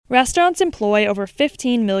Restaurants employ over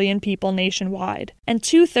 15 million people nationwide, and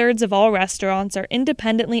 2/3 of all restaurants are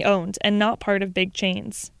independently owned and not part of big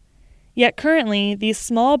chains. Yet currently, these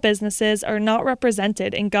small businesses are not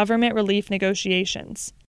represented in government relief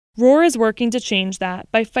negotiations. ROAR is working to change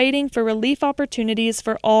that by fighting for relief opportunities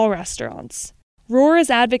for all restaurants. ROAR is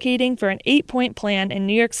advocating for an 8-point plan in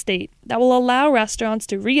New York State that will allow restaurants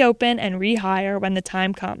to reopen and rehire when the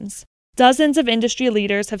time comes. Dozens of industry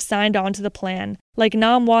leaders have signed on to the plan, like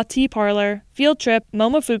Nam Wa Tea Parlor, Field Trip,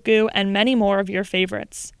 Momofuku, and many more of your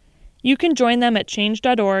favorites. You can join them at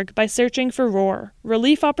change.org by searching for ROAR,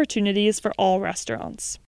 Relief Opportunities for All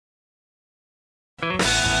Restaurants.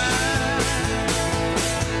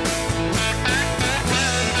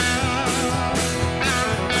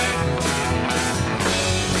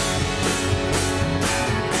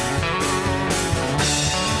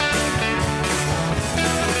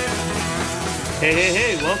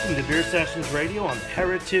 Hey, welcome to Beer Sessions Radio on the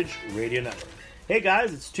Heritage Radio Network. Hey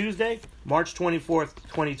guys, it's Tuesday, March 24th,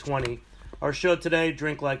 2020. Our show today,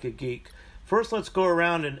 Drink Like a Geek. First, let's go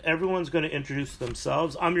around and everyone's going to introduce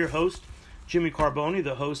themselves. I'm your host, Jimmy Carboni,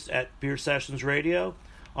 the host at Beer Sessions Radio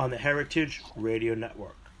on the Heritage Radio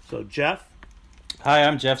Network. So, Jeff? Hi,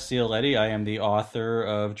 I'm Jeff Cioletti. I am the author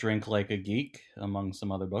of Drink Like a Geek, among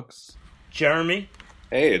some other books. Jeremy?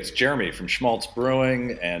 Hey, it's Jeremy from Schmaltz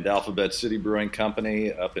Brewing and Alphabet City Brewing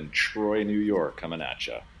Company up in Troy, New York, coming at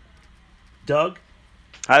you. Doug?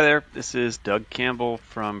 Hi there, this is Doug Campbell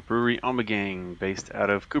from Brewery Ommegang, based out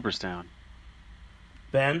of Cooperstown.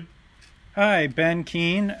 Ben? Hi, Ben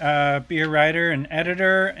Keene, beer writer and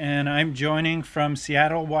editor, and I'm joining from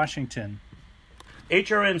Seattle, Washington.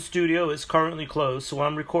 HRN Studio is currently closed, so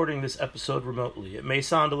I'm recording this episode remotely. It may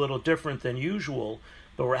sound a little different than usual,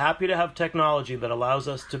 but we're happy to have technology that allows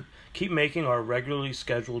us to keep making our regularly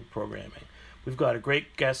scheduled programming. We've got a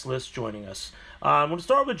great guest list joining us. I'm going to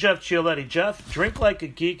start with Jeff Cioletti. Jeff, Drink Like a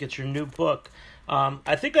Geek, it's your new book.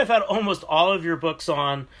 I think I've had almost all of your books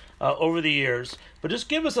on over the years, but just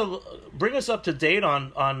bring us up to date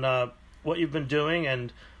on what you've been doing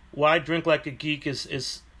and why Drink Like a Geek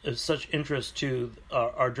is such interest to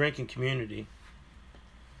our drinking community.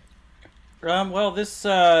 Well, this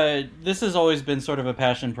has always been sort of a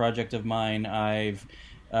passion project of mine.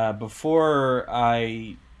 Before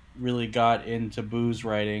I really got into booze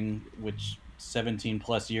writing, which 17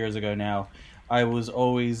 plus years ago now, I was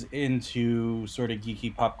always into sort of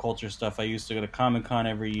geeky pop culture stuff. I used to go to Comic-Con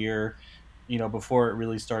every year, before it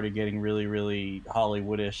really started getting really, really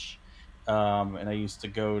Hollywoodish. And I used to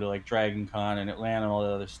go to like Dragon Con and Atlanta and all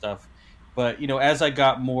that other stuff. But, as I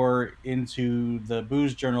got more into the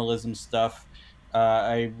booze journalism stuff,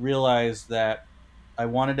 I realized that I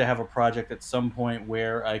wanted to have a project at some point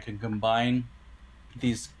where I could combine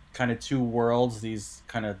these kind of two worlds, these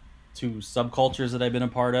kind of two subcultures that I've been a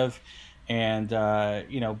part of, and,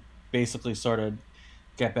 basically sort of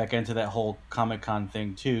get back into that whole Comic-Con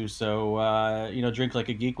thing too. So, Drink Like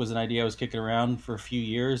a Geek was an idea I was kicking around for a few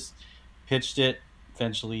years, pitched it.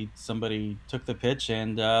 Eventually somebody took the pitch,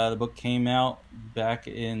 and the book came out back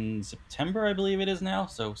in September, I believe it is now,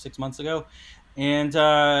 so 6 months ago. And,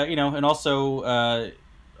 and also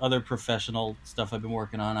other professional stuff I've been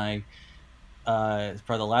working on.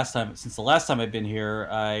 Since the last time I've been here,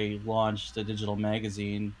 I launched a digital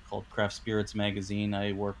magazine called Craft Spirits Magazine.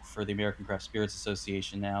 I work for the American Craft Spirits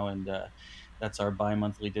Association now, and that's our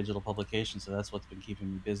bi-monthly digital publication, so that's what's been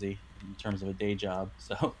keeping me busy in terms of a day job,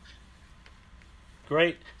 so...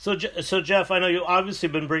 Great. So Jeff, I know you've obviously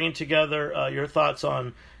been bringing together your thoughts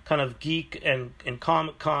on kind of geek and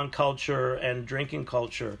Comic-Con culture and drinking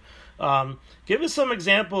culture. Give us some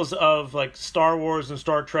examples of like Star Wars and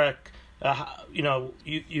Star Trek.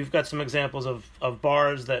 You've got some examples of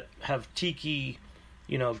bars that have tiki,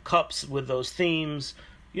 cups with those themes.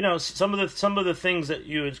 Some of the things that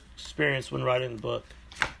you experienced when writing the book.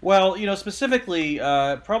 Well, specifically,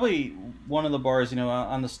 probably one of the bars,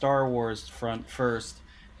 on the Star Wars front first,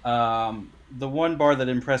 the one bar that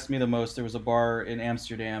impressed me the most, there was a bar in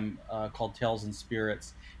Amsterdam called Tales and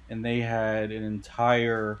Spirits, and they had an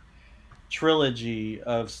entire trilogy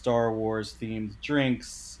of Star Wars themed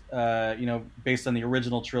drinks, based on the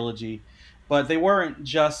original trilogy. But they weren't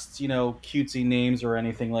just, cutesy names or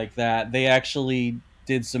anything like that. They actually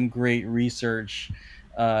did some great research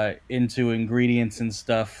into ingredients and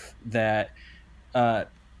stuff that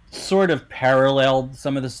sort of paralleled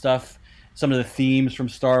some of the themes from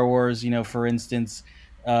Star Wars. For instance,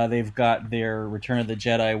 they've got their Return of the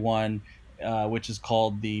Jedi one, which is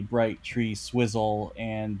called the Bright Tree Swizzle,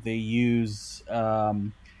 and they use a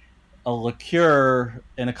liqueur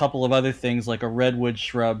and a couple of other things like a redwood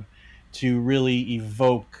shrub to really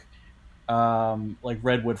evoke like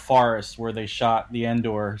Redwood Forest, where they shot the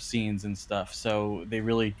Endor scenes and stuff. So they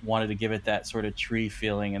really wanted to give it that sort of tree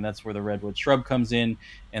feeling, and that's where the redwood shrub comes in.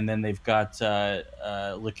 And then they've got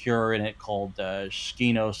liqueur in it called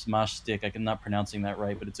Skinos Mastic. I'm not pronouncing that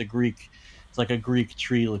right, but it's like a Greek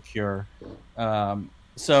tree liqueur.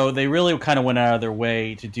 So they really kind of went out of their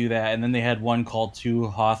way to do that. And then they had one called Too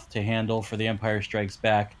Hoth to Handle for The Empire Strikes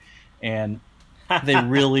Back, and they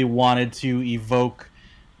really wanted to evoke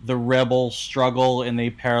the rebel struggle, and they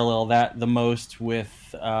parallel that the most with,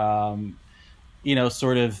 sort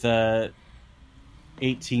of the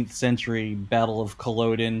 18th century Battle of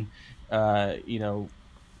Culloden, the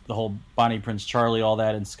whole Bonnie Prince Charlie, all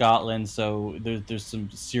that in Scotland. So there's some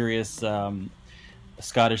serious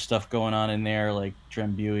Scottish stuff going on in there, like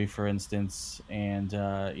Drenbuie, for instance, and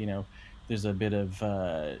there's a bit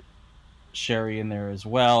of sherry in there as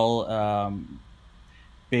well.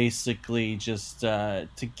 Basically, just to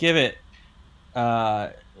give it,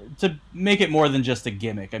 to make it more than just a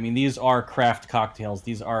gimmick. I mean, these are craft cocktails.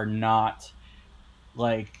 These are not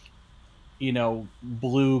like,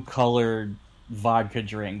 blue-colored vodka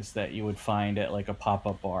drinks that you would find at like a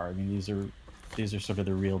pop-up bar. I mean, these are sort of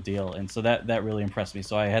the real deal, and so that really impressed me.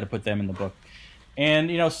 So I had to put them in the book. And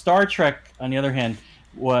Star Trek, on the other hand,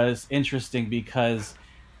 was interesting because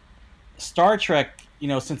Star Trek,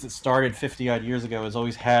 since it started 50-odd years ago, has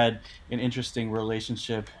always had an interesting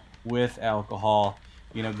relationship with alcohol,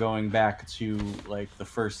 going back to, like, the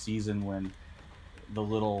first season when the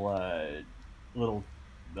little,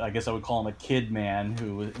 I guess I would call him a kid man,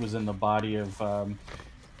 who was in the body of,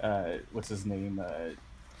 what's his name?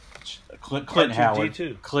 Clint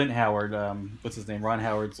Howard. Clint Howard, what's his name? Ron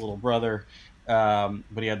Howard's little brother. But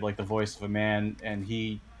he had, like, the voice of a man, and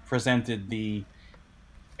he presented the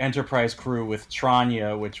Enterprise crew with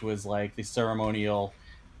Tranya, which was like the ceremonial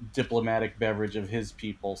diplomatic beverage of his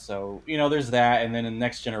people. So there's that, and then in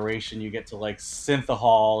Next Generation you get to like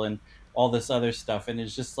synthahol and all this other stuff, and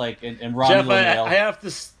it's just like and Ron Jeff, Linnell. I have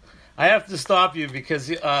to stop you because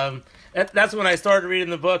that's when I started reading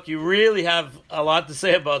the book. You really have a lot to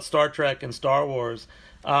say about Star Trek and Star Wars,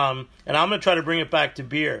 and I'm going to try to bring it back to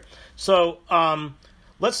beer. So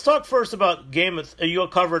let's talk first about you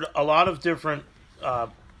covered a lot of different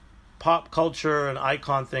pop culture and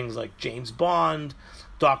icon things like James Bond,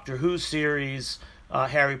 Doctor Who series,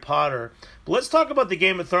 Harry Potter. But let's talk about the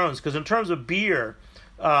Game of Thrones, because in terms of beer,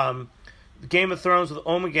 Game of Thrones with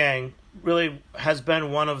Ommegang really has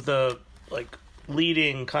been one of the like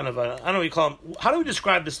leading kind of I don't know what you call them. How do we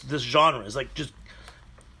describe this genre? It's like just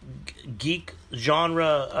geek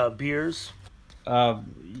genre beers.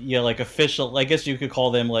 Like official. I guess you could call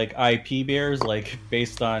them like IP beers, like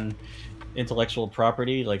based on intellectual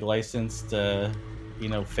property, like licensed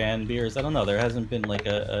fan beers. I don't know, there hasn't been like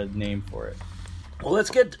a name for it. Well, let's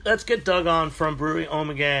get Doug on from Brewery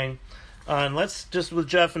Ommegang, and let's just with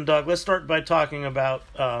Jeff and Doug, let's start by talking about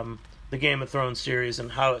the Game of Thrones series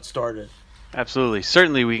and how it started. Absolutely.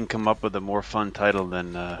 Certainly we can come up with a more fun title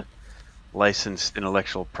than licensed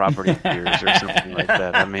intellectual property beers or something like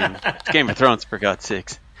that. I mean, it's Game of Thrones, for God's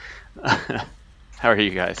sakes. How are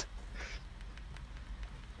you guys?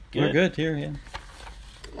 Good. We're good here, yeah.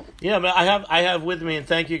 Yeah, but I have with me, and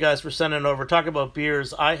thank you guys for sending it over. Talk about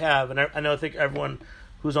beers. I have, and I think everyone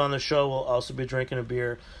who's on the show will also be drinking a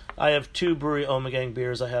beer. I have two Brewery Ommegang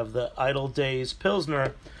beers. I have the Idle Days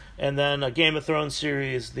Pilsner, and then a Game of Thrones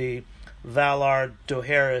series, the Valar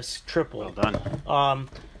Dohaeris Triple. Well done.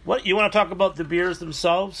 What you want to talk about the beers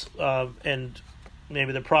themselves, and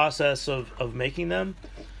maybe the process of making them?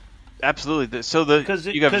 Absolutely. So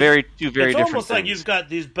you got two very different things. It's almost like you've got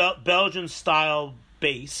these Belgian style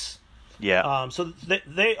base. Yeah. So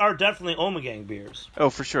they are definitely Ommegang beers. Oh,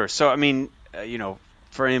 for sure. So I mean,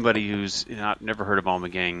 for anybody who's never heard of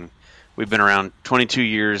Ommegang, we've been around 22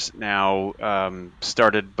 years now.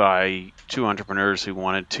 Started by two entrepreneurs who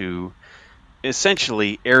wanted to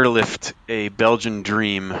essentially airlift a Belgian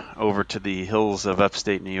dream over to the hills of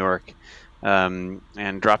upstate New York, and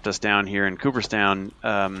dropped us down here in Cooperstown.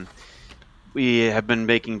 We have been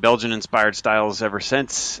making Belgian-inspired styles ever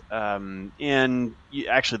since, and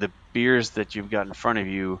actually the beers that you've got in front of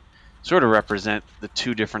you sort of represent the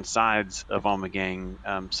two different sides of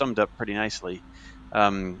Ommegang, summed up pretty nicely.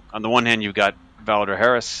 On the one hand, you've got Valar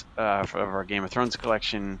Dohaeris of our Game of Thrones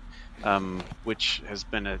collection, which has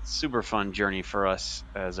been a super fun journey for us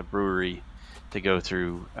as a brewery to go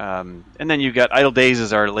through. And then you've got Idle Days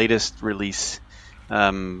as our latest release,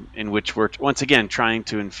 in which we're once again trying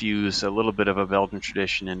to infuse a little bit of a Belgian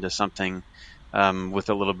tradition into something with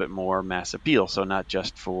a little bit more mass appeal. So not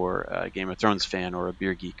just for a Game of Thrones fan or a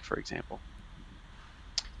beer geek, for example.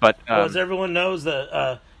 But as everyone knows,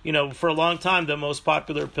 that for a long time, the most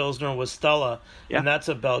popular Pilsner was Stella, and that's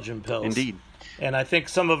a Belgian Pils. Indeed. And I think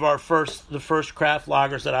some of the first craft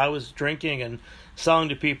lagers that I was drinking and selling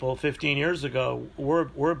to people 15 years ago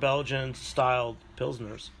were Belgian-styled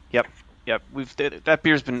Pilsners. Yep. That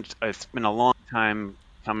beer's it's been a long time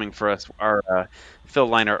coming for us. Our Phil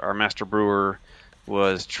Liner, our master brewer,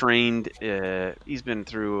 was trained. He's been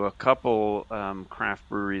through a couple craft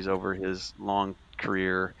breweries over his long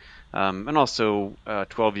career, and also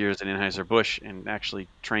 12 years at Anheuser-Busch, and actually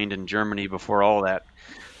trained in Germany before all that.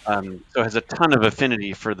 So has a ton of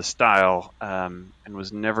affinity for the style, and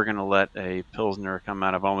was never going to let a Pilsner come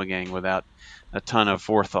out of Ommegang without a ton of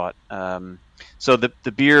forethought. So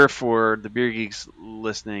the beer, for the beer geeks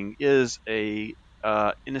listening, is in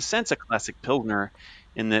a sense a classic Pilsner,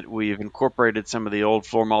 in that we've incorporated some of the old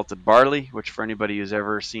floor malted barley, which for anybody who's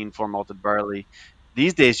ever seen floor malted barley,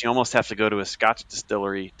 these days you almost have to go to a Scotch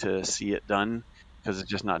distillery to see it done, because it's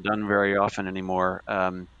just not done very often anymore.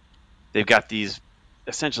 They've got these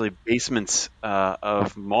essentially basements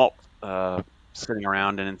of malt sitting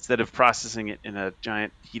around, and instead of processing it in a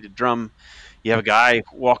giant heated drum, you have a guy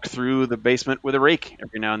walk through the basement with a rake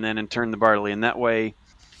every now and then and turn the barley, and that way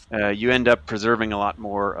you end up preserving a lot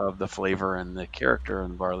more of the flavor and the character of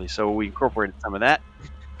the barley. So we incorporated some of that,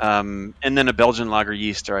 and then a Belgian lager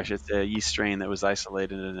yeast, or I should say a yeast strain that was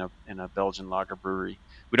isolated in a Belgian lager brewery.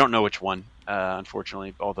 We don't know which one,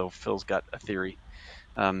 unfortunately, although Phil's got a theory.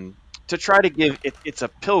 To try to give it's a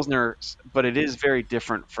Pilsner, but it is very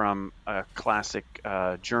different from a classic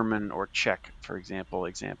German or Czech, for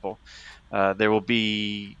example. There will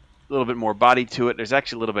be a little bit more body to it. There's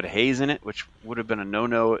actually a little bit of haze in it, which would have been a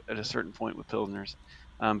no-no at a certain point with Pilsners.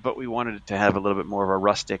 But we wanted it to have a little bit more of a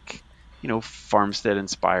rustic,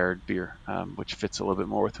 farmstead-inspired beer, which fits a little bit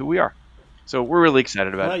more with who we are. So we're really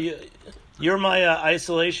excited about it. You're my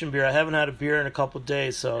isolation beer. I haven't had a beer in a couple of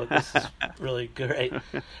days, so this is really great.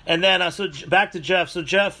 And then, so back to Jeff. So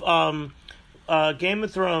Jeff, Game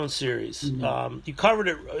of Thrones series. Mm-hmm. You covered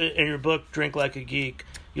it in your book, Drink Like a Geek.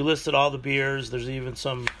 You listed all the beers. There's even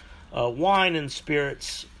some wine and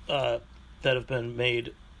spirits that have been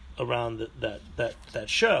made around that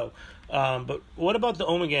show. But what about the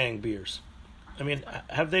Ommegang beers? I mean,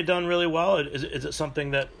 have they done really well? Is it something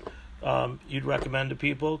that you'd recommend to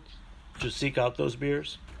people to seek out those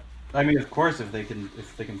beers? I mean, of course, if they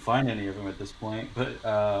can find any of them at this point. But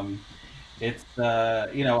it's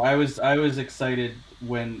I was excited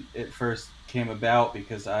when it first came about,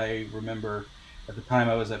 because I remember at the time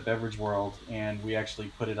I was at Beverage World, and we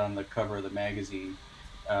actually put it on the cover of the magazine,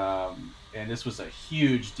 and this was a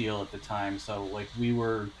huge deal at the time. So we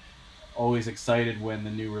were always excited when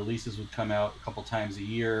the new releases would come out a couple times a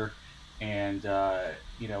year, and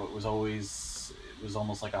it was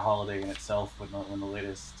almost like a holiday in itself when the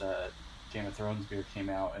latest Game of Thrones beer came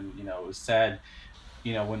out. And it was sad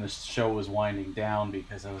when the show was winding down,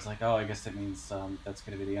 because I was like, oh, I guess that means that's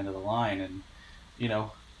going to be the end of the line. And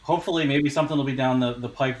hopefully maybe something will be down the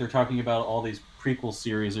pike. They're talking about all these prequel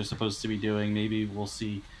series they're supposed to be doing. Maybe we'll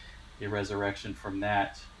see a resurrection from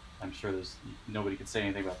that. I'm sure nobody can say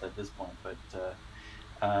anything about that at this point, but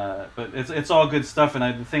it's all good stuff.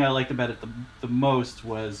 And the thing I liked about it the most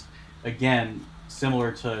was, again,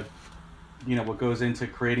 similar to what goes into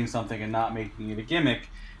creating something and not making it a gimmick.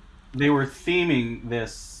 They were theming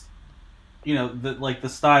this, the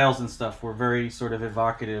styles and stuff were very sort of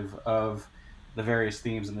evocative of the various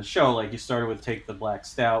themes in the show. Like, you started with Take the Black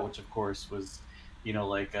Stout, which of course was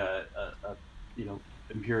like a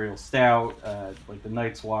Imperial Stout, like the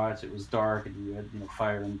Night's Watch. It was dark, and you had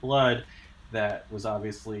Fire and Blood. That was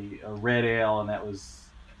obviously a red ale, and that was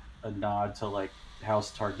a nod to like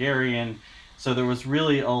House Targaryen. So there was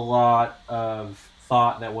really a lot of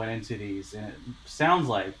thought that went into these, and it sounds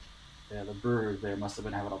like the brewers there must have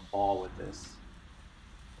been having a ball with this.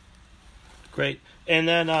 Great. And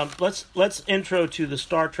then let's intro to the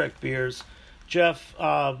Star Trek beers. Jeff,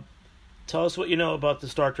 tell us what you know about the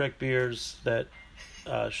Star Trek beers that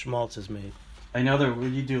Schmaltz has made. I know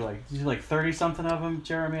you do like 30 something of them,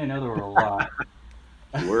 Jeremy. I know there were a lot.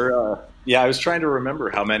 I was trying to remember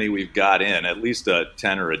how many we've got in, at least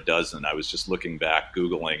 10 or a dozen. I was just looking back,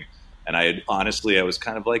 Googling, and I was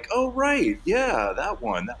kind of like, oh, right, yeah, that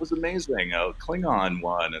one, that was amazing. Klingon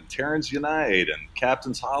one, and Terrans Unite, and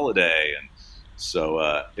Captain's Holiday. And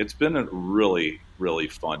so it's been a really, really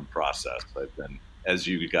fun process. I've been, as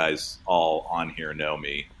you guys all on here know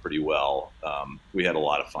me pretty well, we had a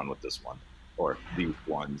lot of fun with this one, or these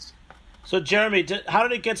ones. So, Jeremy, how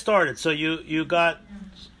did it get started? So you got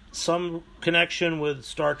some connection with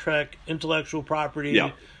Star Trek intellectual property.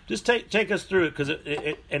 Yeah. Just take us through it, because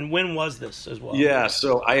and when was this as well? Yeah,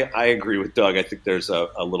 so I agree with Doug. I think there's a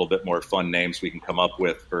little bit more fun names we can come up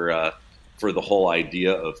with for the whole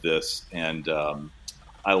idea of this, and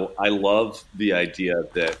I love the idea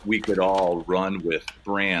that we could all run with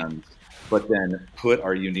brands, but then put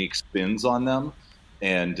our unique spins on them.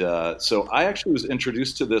 And so I actually was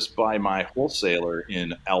introduced to this by my wholesaler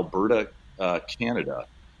in Alberta, Canada,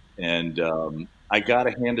 and I got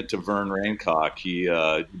to hand it to Vern Rancock. He'd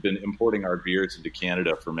been importing our beers into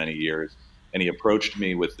Canada for many years, and he approached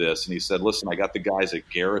me with this, and he said, listen, I got the guys at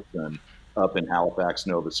Garrison up in Halifax,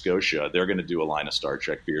 Nova Scotia. They're going to do a line of Star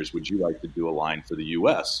Trek beers. Would you like to do a line for the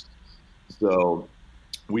U.S.? So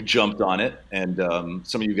we jumped on it, and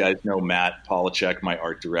some of you guys know Matt Polachek, my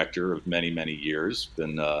art director of many, many years,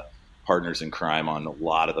 been partners in crime on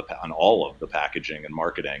all of the packaging and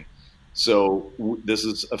marketing. So this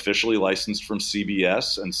is officially licensed from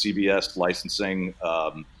CBS, and CBS licensing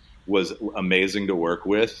was amazing to work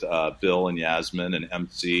with. Bill and Yasmin and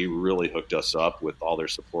MC really hooked us up with all their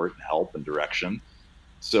support and help and direction.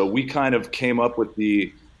 So we kind of came up with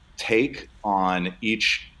the take on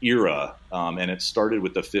each era, and it started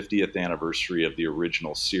with the 50th anniversary of the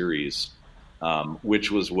original series,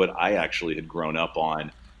 which was what I actually had grown up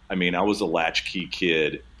on. I mean, I was a latchkey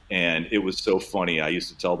kid, and it was so funny. I used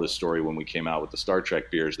to tell this story when we came out with the Star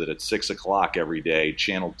Trek beers, that at 6 o'clock every day,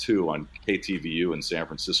 Channel 2 on KTVU in San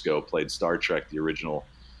Francisco played Star Trek, the original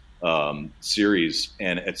series.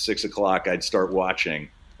 And at 6 o'clock, I'd start watching.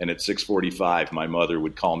 And at 6:45, my mother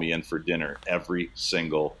would call me in for dinner every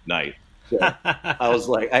single night. So I was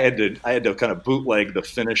like, I had to kind of bootleg the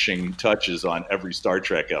finishing touches on every Star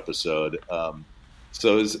Trek episode.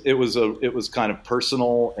 So it was kind of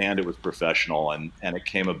personal, and it was professional, and it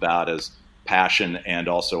came about as passion and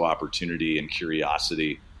also opportunity and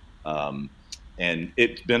curiosity. And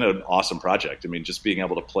it's been an awesome project. I mean, just being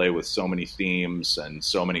able to play with so many themes and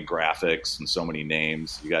so many graphics and so many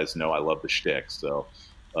names. You guys know I love the shtick, so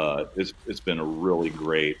it's been a really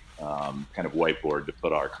great kind of whiteboard to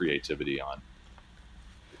put our creativity on.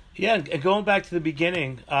 Yeah, and going back to the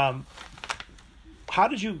beginning, how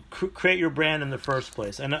did you create your brand in the first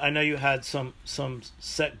place? And I know you had some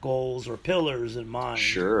set goals or pillars in mind.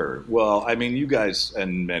 Sure. Well, I mean, you guys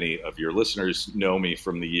and many of your listeners know me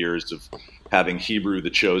from the years of having Hebrew the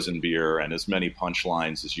Chosen beer and as many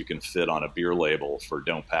punchlines as you can fit on a beer label, for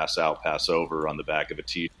don't pass out, pass over on the back of a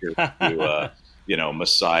t-shirt to,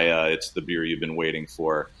 Messiah, it's the beer you've been waiting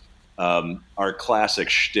for. Our classic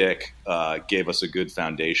shtick gave us a good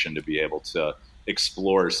foundation to be able to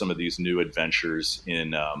explore some of these new adventures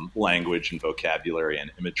in language and vocabulary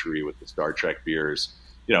and imagery with the Star Trek beers.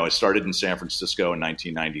 It started in San Francisco in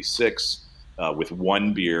 1996 with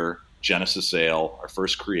one beer, Genesis Ale, our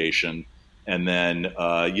first creation. And then,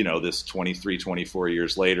 this 23, 24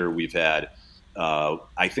 years later, we've had,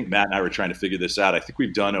 I think Matt and I were trying to figure this out. I think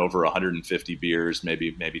we've done over 150 beers,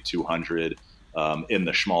 maybe 200 in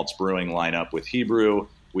the Schmaltz Brewing lineup with Hebrew.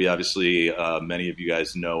 We obviously, many of you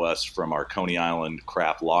guys know us from our Coney Island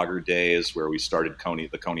craft lager days, where we started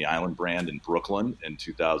the Coney Island brand in Brooklyn in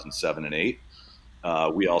 2007 and 8.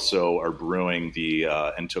 We also are brewing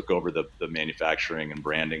and took over the manufacturing and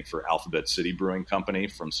branding for Alphabet City Brewing Company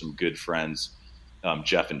from some good friends,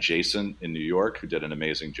 Jeff and Jason in New York, who did an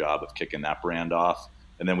amazing job of kicking that brand off.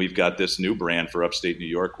 And then we've got this new brand for upstate New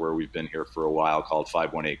York, where we've been here for a while, called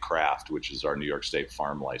 518 Craft, which is our New York State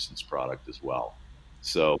Farm License product as well.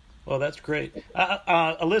 So, well, that's great.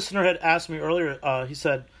 A listener had asked me earlier. He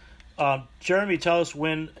said, "Jeremy, tell us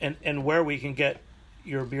when and where we can get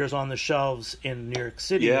your beers on the shelves in New York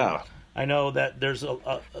City." Yeah, I know that there's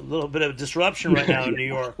a little bit of disruption right now in New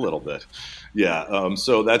York. A little bit, yeah.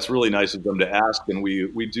 So that's really nice of them to ask, and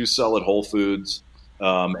we do sell at Whole Foods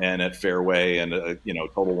and at Fairway and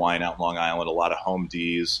Total Wine out in Long Island. A lot of Home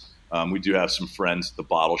D's. We do have some friends at the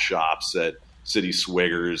bottle shops at City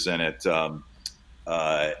Swiggers and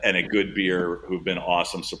at Good Beer, who've been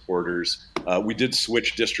awesome supporters. We did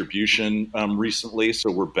switch distribution recently,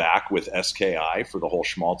 so we're back with SKI for the whole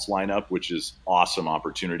Schmaltz lineup, which is awesome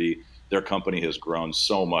opportunity. Their company has grown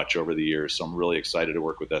so much over the years, so I'm really excited to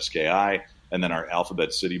work with SKI. And then our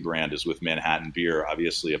Alphabet City brand is with Manhattan Beer,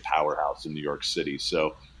 obviously a powerhouse in New York City.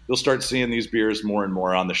 So you'll start seeing these beers more and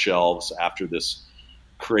more on the shelves after this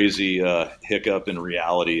crazy hiccup in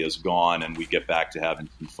reality is gone, and we get back to having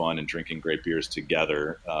some fun and drinking great beers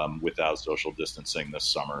together without social distancing this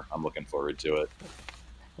summer. I'm looking forward to it.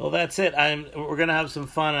 Well, that's it. We're going to have some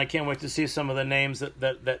fun. I can't wait to see some of the names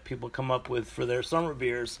that people come up with for their summer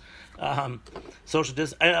beers. Social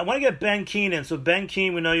distance. I want to get Ben Keane in. So Ben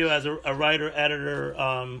Keane, we know you as a writer, editor,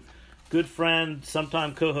 good friend,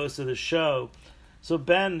 sometime co-host of the show. So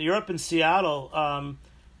Ben, you're up in Seattle.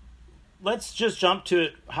 Let's just jump to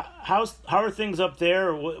it. How are things up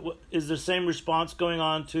there? What is the same response going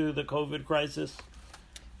on to the COVID crisis?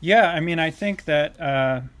 Yeah, I mean, I think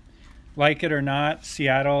that, like it or not,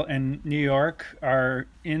 Seattle and New York are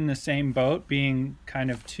in the same boat, being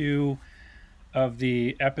kind of two of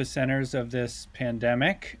the epicenters of this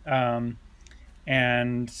pandemic.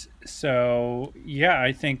 And so, yeah,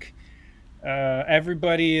 I think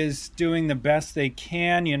everybody is doing the best they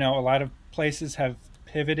can. You know, a lot of places have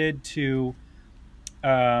pivoted to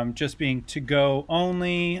just being to-go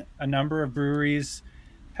only. A number of breweries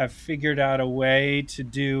have figured out a way to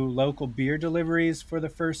do local beer deliveries for the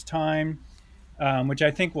first time, which I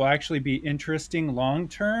think will actually be interesting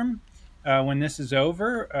long-term when this is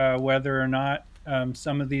over, whether or not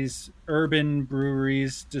some of these urban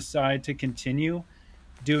breweries decide to continue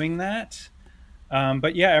doing that.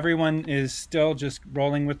 But yeah, everyone is still just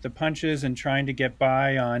rolling with the punches and trying to get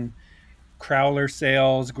by on crowler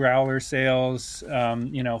sales, growler sales,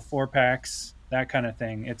 4-packs, that kind of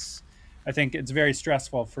thing. I think it's very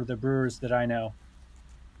stressful for the brewers that I know.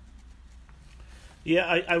 Yeah,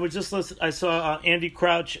 I would just listen. I saw Andy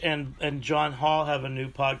Crouch and John Hall have a new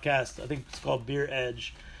podcast. I think it's called Beer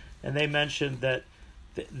Edge, and they mentioned that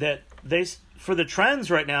they, for the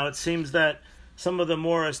trends right now, it seems that some of the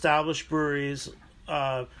more established breweries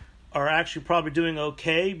are actually probably doing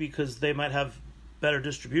okay because they might have better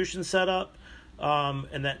distribution setup,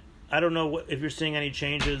 and that I don't know if you're seeing any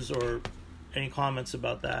changes or any comments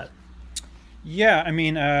about that. Yeah, I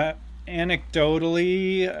mean,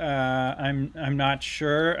 anecdotally, I'm not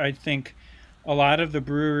sure. I think a lot of the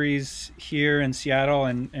breweries here in Seattle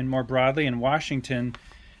and more broadly in Washington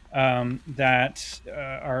that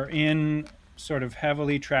are in sort of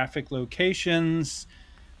heavily trafficked locations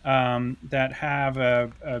that have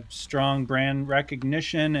a strong brand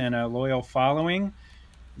recognition and a loyal following,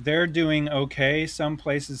 they're doing okay. Some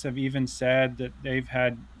places have even said that they've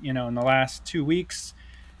had, in the last 2 weeks,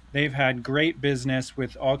 they've had great business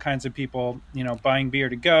with all kinds of people, buying beer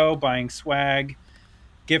to go, buying swag,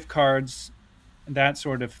 gift cards, that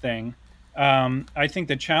sort of thing. I think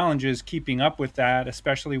the challenge is keeping up with that,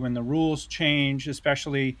 especially when the rules change,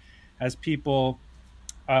 especially as people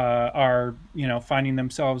are, finding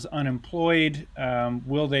themselves unemployed.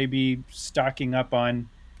 Will they be stocking up on,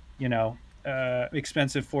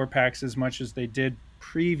 expensive 4-packs as much as they did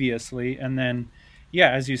previously? And then,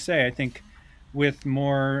 yeah, as you say, I think with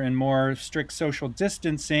more and more strict social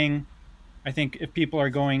distancing, I think if people are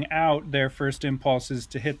going out, their first impulse is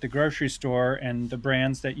to hit the grocery store, and the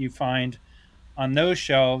brands that you find on those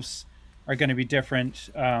shelves are going to be different,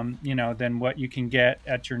 than what you can get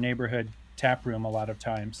at your neighborhood tap room a lot of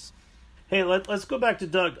times. Hey, let's go back to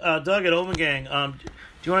Doug. Doug at Ommegang. Do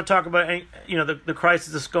you want to talk about the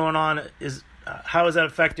crisis that's going on? How is that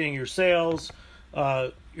affecting your sales,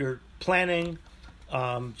 your planning?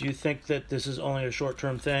 Do you think that this is only a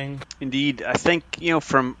short-term thing? Indeed, I think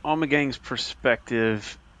from Ommegang's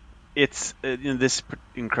perspective, it's this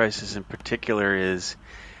in crisis in particular is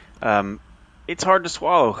it's hard to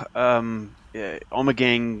swallow.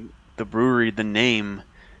 Ommegang, the brewery, the name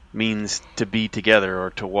means to be together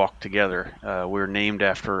or to walk together. We're named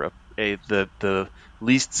after the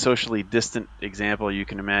least socially distant example you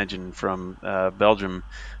can imagine from Belgium,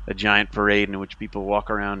 a giant parade in which people walk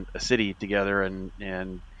around a city together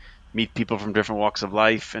and meet people from different walks of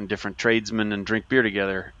life and different tradesmen and drink beer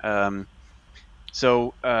together.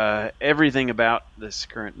 So everything about this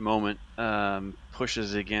current moment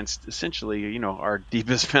pushes against essentially, our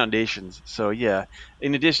deepest foundations. So yeah,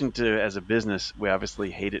 in addition to as a business, we obviously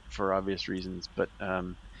hate it for obvious reasons, but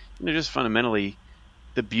just fundamentally,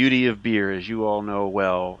 the beauty of beer, as you all know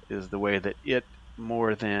well, is the way that it,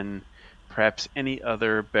 more than perhaps any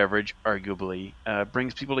other beverage, arguably,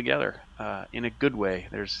 brings people together in a good way.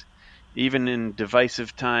 There's even in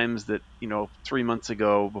divisive times that 3 months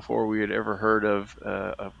ago, before we had ever heard of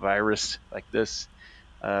a virus like this,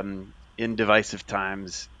 in divisive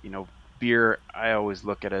times, beer I always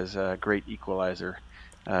look at as a great equalizer.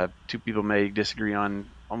 Two people may disagree on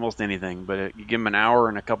almost anything, but you give them an hour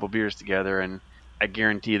and a couple beers together, and I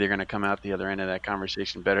guarantee they're going to come out the other end of that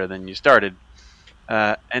conversation better than you started.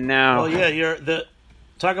 And now, well, yeah,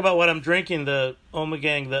 talk about what I'm drinking. The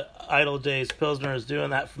Ommegang, the Idle Days Pilsner, is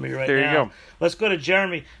doing that for me right now. There you go. Let's go to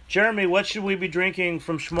Jeremy. Jeremy, what should we be drinking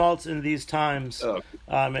from Schmaltz in these times? Oh.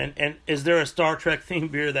 And is there a Star Trek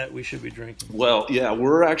themed beer that we should be drinking? Well, yeah,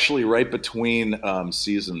 we're actually right between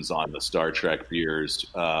seasons on the Star Trek beers.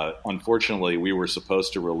 Unfortunately, we were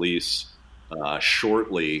supposed to release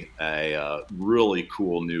shortly a really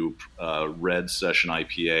cool new red session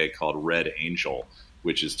IPA called Red Angel.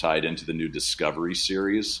 which is tied into the new Discovery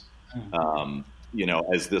series.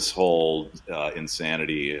 As this whole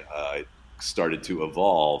insanity started to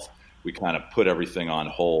evolve, we kind of put everything on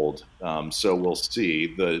hold. So we'll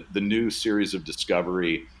see. The new series of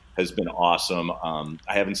Discovery has been awesome.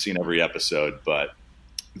 I haven't seen every episode, but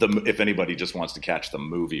if anybody just wants to catch the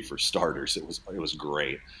movie for starters, it was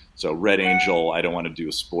great. So Red Angel, I don't want to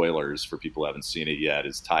do spoilers for people who haven't seen it yet,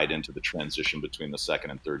 is tied into the transition between the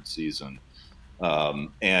second and third season.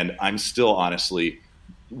 And I'm still honestly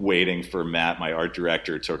waiting for Matt, my art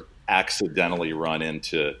director, to accidentally run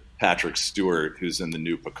into Patrick Stewart, who's in the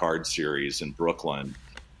new Picard series in Brooklyn,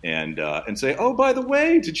 and say, "Oh, by the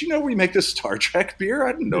way, did you know we make this Star Trek beer?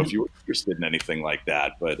 I didn't know if you were interested in anything like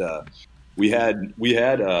that." But we had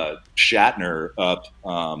Shatner up,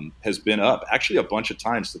 has been up actually a bunch of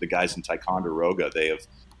times to the guys in Ticonderoga. They have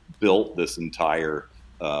built this entire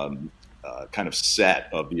kind of set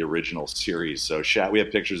of the original series. So we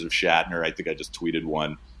have pictures of Shatner. I think I just tweeted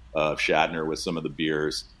one of Shatner with some of the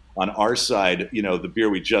beers. On our side, the beer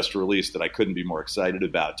we just released that I couldn't be more excited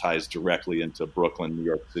about ties directly into Brooklyn, New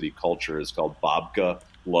York City culture. It's called Babka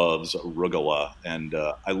Loves Arugula. And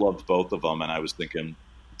I loved both of them. And I was thinking,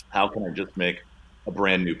 how can I just make a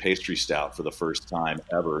brand new pastry stout for the first time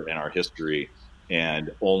ever in our history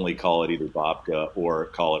and only call it either Babka or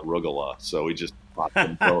call it Rugula? So we just popped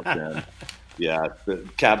them both in. Yeah,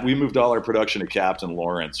 we moved all our production to Captain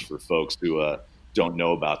Lawrence for folks who don't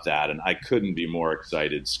know about that, and I couldn't be more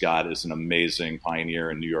excited. Scott is an amazing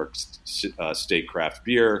pioneer in New York state craft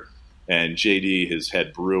beer, and JD, his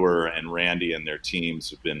head brewer, and Randy and their teams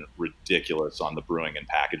have been ridiculous on the brewing and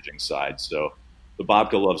packaging side. So the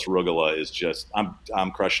Babka Loves Rugula is just,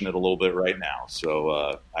 I'm crushing it a little bit right now.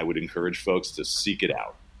 So I would encourage folks to seek it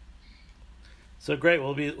out. So great,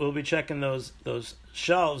 we'll be checking those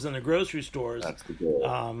shelves in the grocery stores. That's the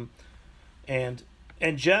goal. And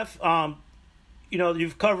Jeff,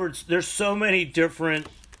 you've covered. There's so many different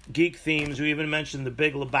geek themes. You even mentioned the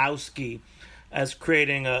Big Lebowski as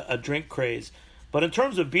creating a drink craze. But in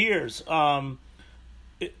terms of beers,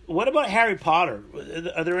 what about Harry Potter?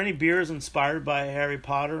 Are there any beers inspired by Harry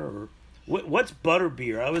Potter, or what's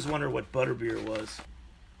butterbeer? I always wonder what butterbeer was.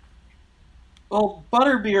 Well,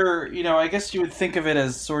 butterbeer, I guess you would think of it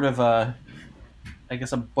as sort of a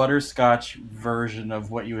butterscotch version of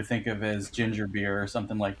what you would think of as ginger beer or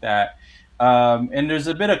something like that. And there's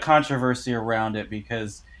a bit of controversy around it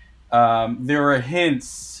because there are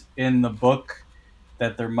hints in the book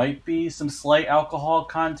that there might be some slight alcohol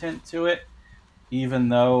content to it, even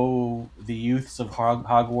though the youths of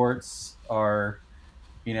Hogwarts are,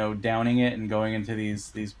 downing it and going into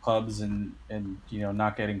these pubs and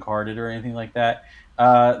not getting carded or anything like that.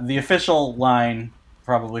 The official line,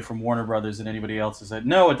 probably from Warner Brothers and anybody else, is that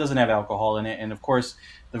no, it doesn't have alcohol in it. And of course,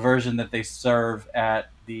 the version that they serve at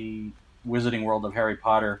the Wizarding World of Harry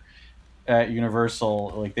Potter at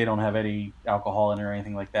Universal, they don't have any alcohol in it or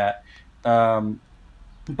anything like that.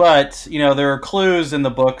 But there are clues in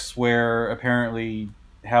the books where apparently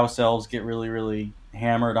house elves get really, really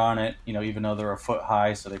hammered on it, even though they're a foot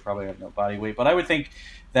high, so they probably have no body weight. But I would think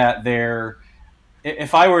that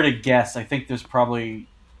if I were to guess, I think there's probably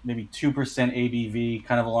maybe 2% ABV,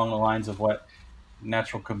 kind of along the lines of what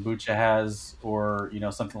natural kombucha has, or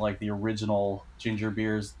something like the original ginger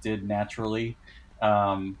beers did naturally.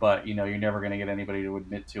 But you're never going to get anybody to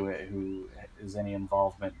admit to it who is any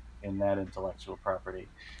involvement in that intellectual property.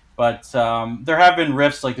 But there have been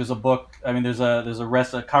riffs. There's a book. There's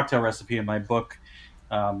a cocktail recipe in my book,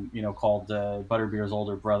 called Butterbeer's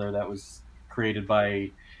Older Brother, that was created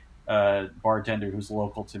by a bartender who's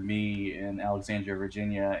local to me in Alexandria,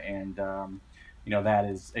 Virginia, and that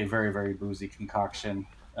is a very, very boozy concoction.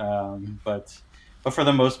 But for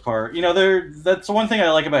the most part, that's one thing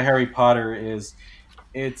I like about Harry Potter is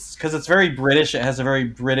it's because it's very British. It has a very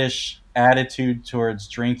British attitude towards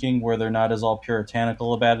drinking, where they're not as all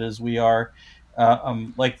puritanical about it as we are.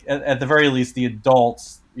 At the very least, the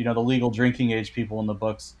adults, the legal drinking age people in the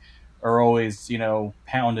books are always,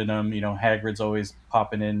 pounding them. Hagrid's always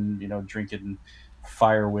popping in, drinking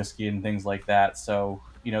fire whiskey and things like that. So,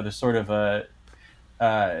 there's sort of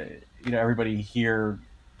everybody here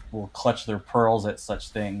will clutch their pearls at such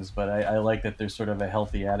things, but I like that there's sort of a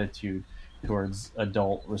healthy attitude towards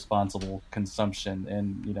adult responsible consumption,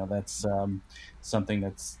 and that's something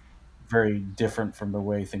that's very different from the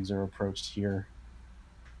way things are approached here,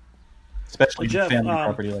 especially Jeff, family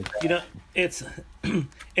property like that.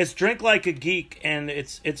 It's Drink Like a Geek, and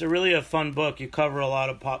it's a really a fun book. You cover a lot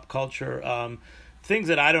of pop culture, things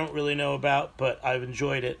that I don't really know about, but I've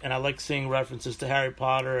enjoyed it, and I like seeing references to Harry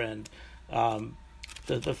Potter and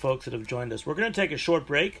the folks that have joined us. We're going to take a short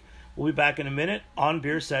break. We'll be back in a minute on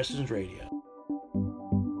Beer Sessions Radio.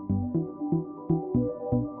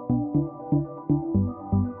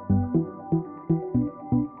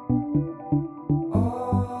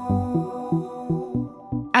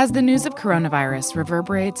 As the news of coronavirus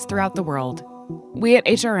reverberates throughout the world, we at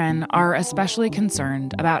HRN are especially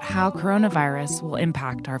concerned about how coronavirus will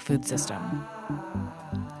impact our food system.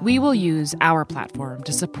 We will use our platform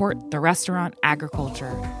to support the restaurant,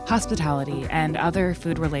 agriculture, hospitality, and other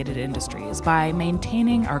food-related industries by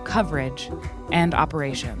maintaining our coverage and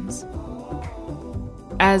operations.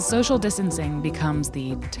 As social distancing becomes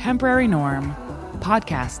the temporary norm,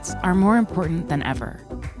 podcasts are more important than ever.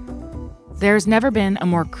 There's never been a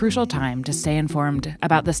more crucial time to stay informed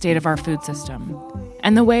about the state of our food system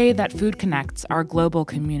and the way that food connects our global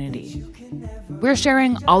community. We're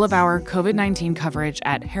sharing all of our COVID-19 coverage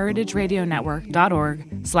at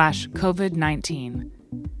heritageradionetwork.org/COVID-19.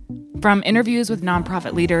 From interviews with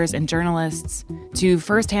nonprofit leaders and journalists, to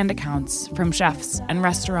firsthand accounts from chefs and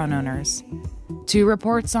restaurant owners, to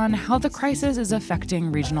reports on how the crisis is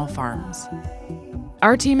affecting regional farms.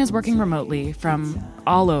 Our team is working remotely from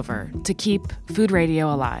all over to keep food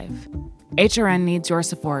radio alive. HRN needs your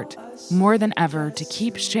support more than ever to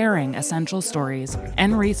keep sharing essential stories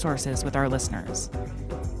and resources with our listeners.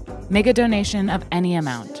 Make a donation of any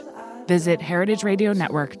amount. Visit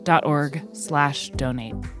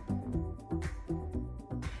heritageradionetwork.org/donate.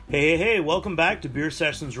 Hey, welcome back to Beer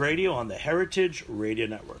Sessions Radio on the Heritage Radio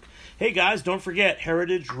Network. Hey guys, don't forget,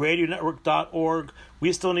 heritageradionetwork.org.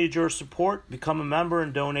 We still need your support. Become a member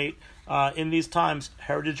and donate. In these times,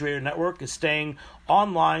 Heritage Radio Network is staying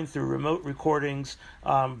online through remote recordings,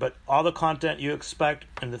 but all the content you expect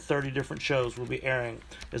in the 30 different shows will be airing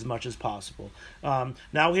as much as possible.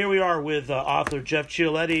 Now here we are with author Jeff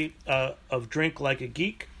Chioletti of Drink Like a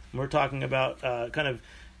Geek. And we're talking about kind of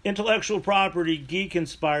intellectual property,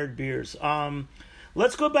 geek-inspired beers.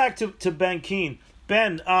 Let's go back to Ben Keane.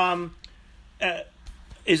 Ben,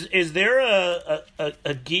 is there a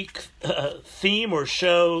geek theme or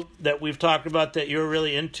show that we've talked about that you're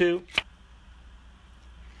really into?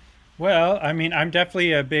 Well, I mean, I'm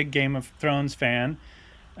definitely a big Game of Thrones fan,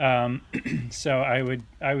 so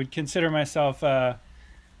I would consider myself a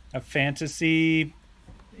fantasy,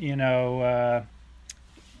 nerd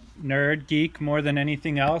geek more than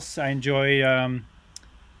anything else. I enjoy,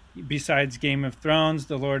 besides Game of Thrones,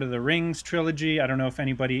 the Lord of the Rings trilogy. I don't know if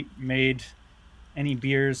anybody made any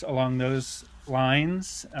beers along those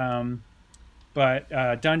lines,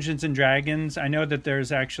 but Dungeons and Dragons. I know that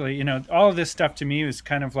there's actually, all of this stuff to me is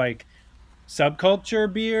kind of like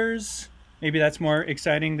subculture beers. Maybe that's more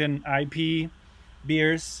exciting than IP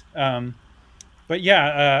beers. But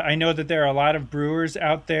yeah, I know that there are a lot of brewers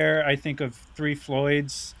out there. I think of Three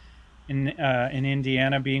Floyds in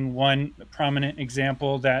Indiana being one prominent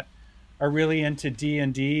example that are really into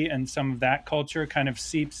D&D, and some of that culture kind of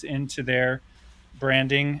seeps into their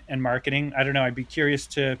branding and marketing. I don't know. I'd be curious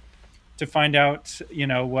to find out,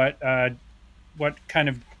 what kind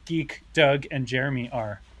of geek Doug and Jeremy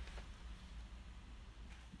are.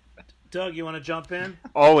 Doug, you want to jump in?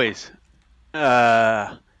 Always.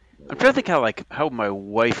 I'm trying to think how my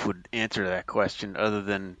wife would answer that question, other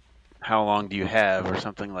than how long do you have or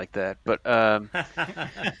something like that. But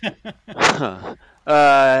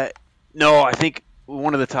no, I think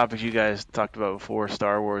one of the topics you guys talked about before,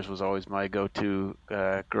 Star Wars, was always my go-to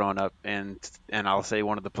growing up, and I'll say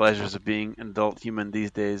one of the pleasures of being an adult human these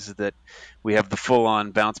days is that we have the full-on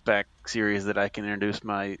bounce-back series that I can introduce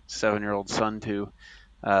my 7-year-old son to,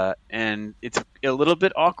 and it's a little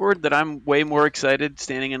bit awkward that I'm way more excited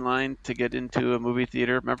standing in line to get into a movie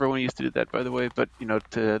theater. Remember when we used to do that, by the way? But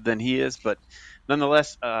than he is. But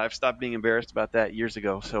nonetheless, I've stopped being embarrassed about that years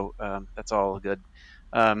ago, so that's all good.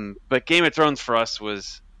 But Game of Thrones for us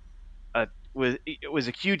was a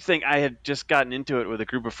huge thing. I had just gotten into it with a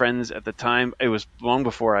group of friends at the time. It was long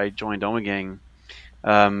before I joined Ommegang,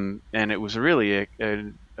 and it was really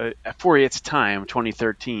for its time,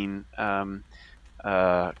 2013, kind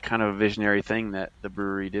of a visionary thing that the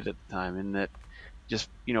brewery did at the time, in that just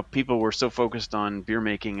people were so focused on beer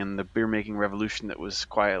making and the beer making revolution that was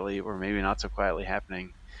quietly, or maybe not so quietly,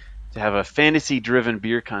 happening. To have a fantasy-driven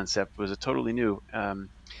beer concept was a totally new.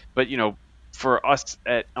 But for us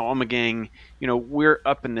at Ommegang, we're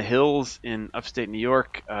up in the hills in upstate New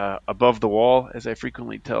York, above the wall, as I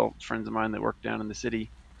frequently tell friends of mine that work down in the city.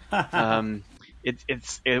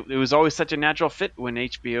 It was always such a natural fit when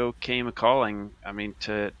HBO came a calling. I mean,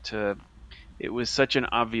 it was such an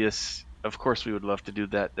obvious. Of course, we would love to do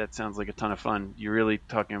that. That sounds like a ton of fun. You're really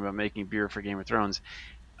talking about making beer for Game of Thrones.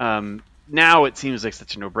 Now it seems like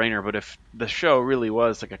such a no-brainer, but if the show really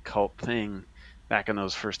was like a cult thing, back in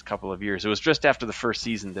those first couple of years. It was just after the first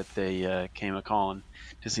season that they came a calling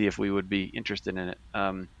to see if we would be interested in it,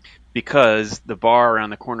 because the bar around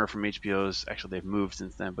the corner from HBO's, actually they've moved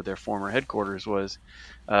since then, but their former headquarters was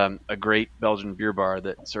a great Belgian beer bar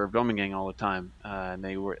that served Ommegang all the time. And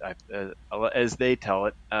they were, as they tell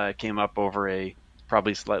it, came up over a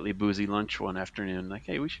probably slightly boozy lunch one afternoon, like,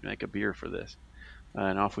 hey, we should make a beer for this,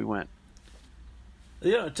 and off we went.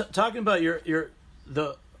 Yeah, talking about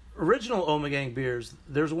the original Ommegang beers,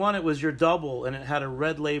 there's one, it was your double, and it had a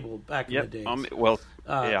red label back in the days.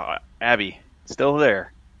 Abbey, still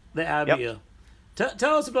there. The Abbey. Yep.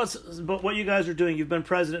 Tell us about what you guys are doing. You've been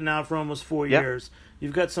president now for almost 4 years.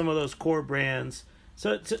 You've got some of those core brands.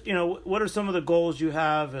 So, what are some of the goals you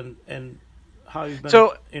have, and how you've been,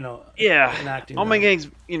 enacting them? Ommegang's,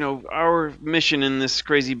 our mission in this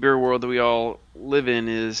crazy beer world that we all live in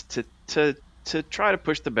is to try to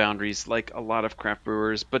push the boundaries, like a lot of craft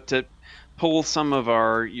brewers, but to pull some of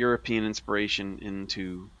our European inspiration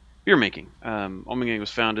into beer making. Ommegang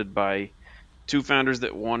was founded by two founders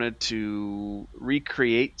that wanted to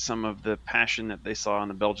recreate some of the passion that they saw in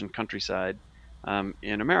the Belgian countryside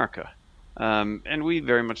in America. And we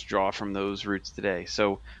very much draw from those roots today.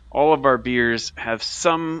 So all of our beers have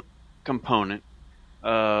some component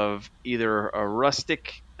of either a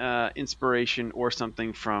rustic inspiration or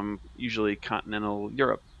something from usually continental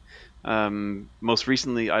Europe. Most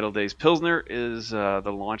recently, Idle Days Pilsner is the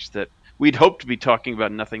launch that we'd hoped to be talking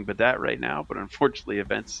about nothing but that right now, but unfortunately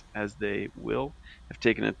events, as they will, have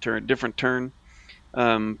taken a different turn.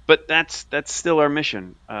 But that's still our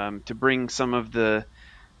mission, to bring some of the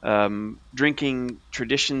drinking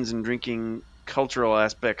traditions and drinking cultural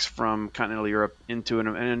aspects from continental Europe into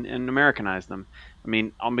and Americanize them. I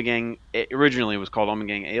mean, Ommegang originally was called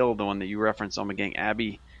Ommegang Ale. The one that you referenced, Ommegang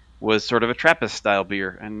Abbey, was sort of a Trappist-style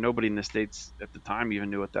beer, and nobody in the States at the time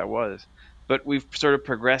even knew what that was. But we've sort of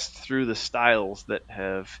progressed through the styles that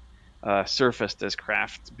have surfaced as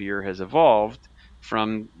craft beer has evolved,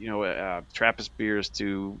 from Trappist beers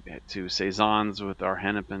to saisons with our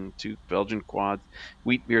Hennepin, to Belgian quads,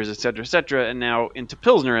 wheat beers, etc., and now into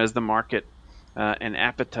Pilsner as the market and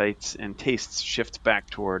appetites and tastes shift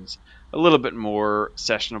back towards a little bit more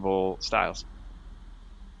sessionable styles.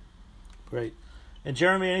 Great. And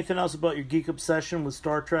Jeremy, anything else about your geek obsession with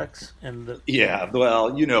Star Treks? Yeah,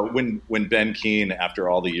 well, when Ben Keane, after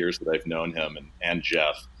all the years that I've known him, and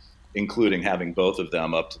Jeff, including having both of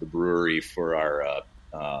them up to the brewery for our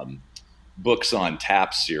Books on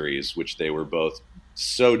Tap series, which they were both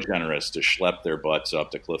so generous to schlep their butts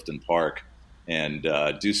up to Clifton Park and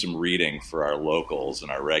do some reading for our locals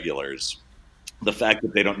and our regulars. The fact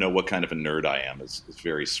that they don't know what kind of a nerd I am is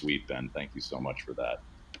very sweet, Ben. Thank you so much for that.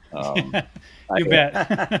 You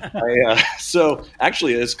bet. So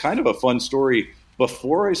actually, it's kind of a fun story.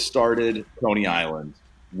 Before I started Coney Island,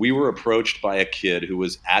 we were approached by a kid who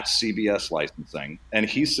was at CBS Licensing, and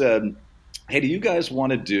he said, hey, do you guys want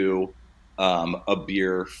to do a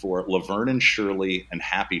beer for Laverne and Shirley and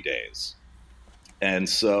Happy Days? And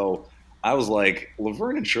so I was like,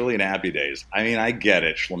 Laverne and Shirley and Happy Days. I mean, I get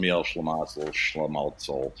it, Schlemiel, Schlemazel,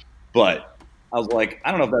 Schlemalzel, but I was like,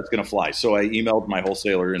 I don't know if that's going to fly. So I emailed my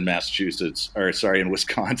wholesaler in in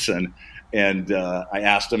Wisconsin, and I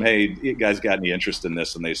asked them, hey, you guys got any interest in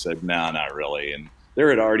this? And they said, no, not really. And there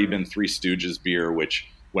had already been Three Stooges beer, which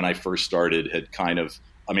when I first started had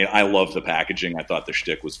I love the packaging. I thought the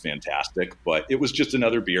shtick was fantastic, but it was just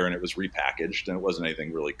another beer, and it was repackaged, and it wasn't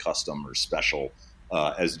anything really custom or special.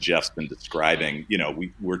 As Jeff's been describing,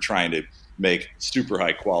 we're trying to make super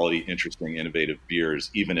high quality, interesting, innovative beers,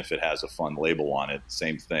 even if it has a fun label on it.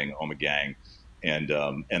 Same thing, Ommegang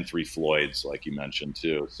and Three Floyds, like you mentioned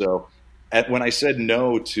too. So when I said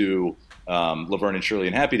no to Laverne and Shirley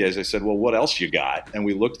and Happy Days, I said, well, what else you got? And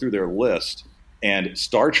we looked through their list, and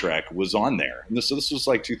Star Trek was on there. And this was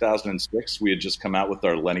like 2006. We had just come out with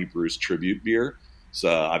our Lenny Bruce tribute beer. So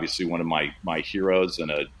obviously one of my heroes and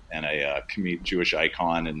a Jewish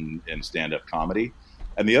icon in stand-up comedy.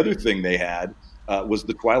 And the other thing they had was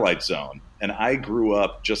the Twilight Zone. And I grew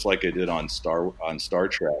up just like I did on Star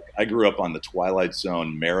Trek. I grew up on the Twilight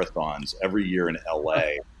Zone marathons every year in LA.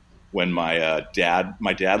 When my dad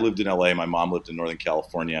lived in LA, my mom lived in Northern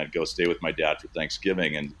California. I'd go stay with my dad for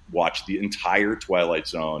Thanksgiving and watch the entire Twilight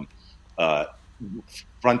Zone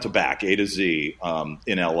front to back, A to Z,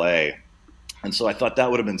 in LA. And so I thought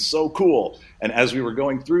that would have been so cool. And as we were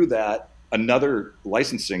going through that, another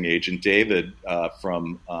licensing agent, David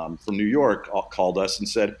from New York, called us and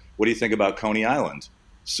said, what do you think about Coney Island?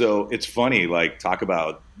 So it's funny, like, talk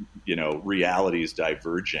about, realities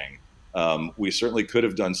diverging. We certainly could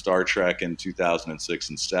have done Star Trek in 2006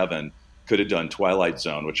 and 2007, could have done Twilight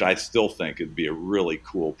Zone, which I still think would be a really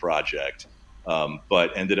cool project.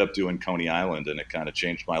 But ended up doing Coney Island, and it kind of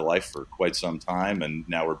changed my life for quite some time. And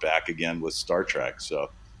now we're back again with Star Trek. So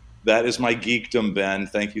that is my geekdom, Ben.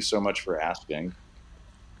 Thank you so much for asking.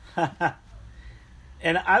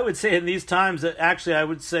 And I would say in these times that actually I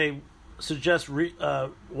would suggest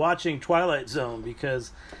watching Twilight Zone,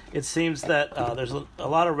 because it seems that there's a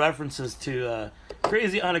lot of references to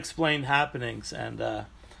crazy unexplained happenings. And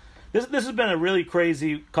this has been a really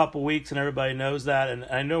crazy couple weeks, and everybody knows that. And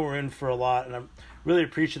I know we're in for a lot, and I'm really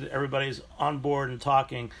appreciative that everybody's on board and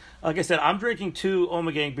talking. Like I said, I'm drinking 2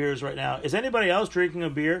 Ommegang beers right now. Is anybody else drinking a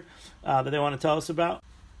beer that they want to tell us about?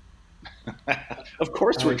 Of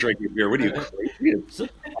course we're drinking beer. What are you, crazy?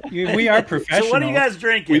 We are professionals. So what are you guys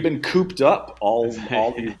drinking? We've been cooped up all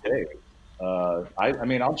these days. I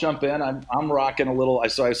mean, I'll jump in. I'm rocking a little. I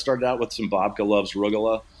started out with some Bobka Loves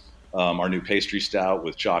Rugula, our new pastry stout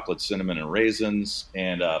with chocolate, cinnamon, and raisins,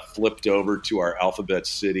 and flipped over to our Alphabet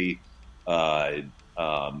City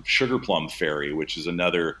Sugar Plum Fairy, which is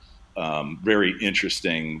another very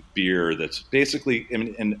interesting beer that's basically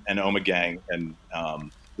an Ommegang, and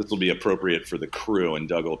this will be appropriate for the crew, and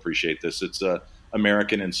Doug will appreciate this. It's a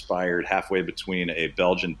American-inspired, halfway between a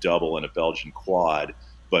Belgian double and a Belgian quad,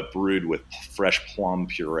 but brewed with fresh plum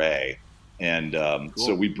puree. And cool.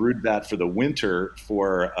 So we brewed that for the winter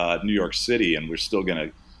for New York City, and we're still going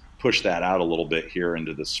to push that out a little bit here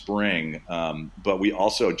into the spring. But we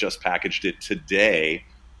also just packaged it today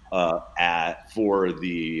for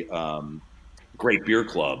the Great Beer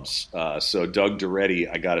Clubs. So Doug Duretti,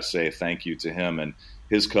 I got to say thank you to him, and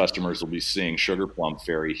his customers will be seeing Sugar Plum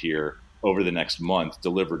Fairy here over the next month,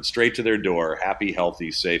 delivered straight to their door, happy,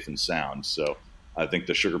 healthy, safe, and sound. So I think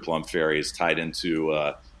the Sugar Plum Fairy is tied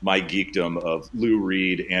into my geekdom of Lou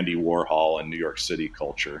Reed, Andy Warhol, and New York City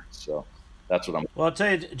culture. So that's what I'm. Well, I'll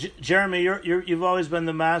tell you, Jeremy, you've always been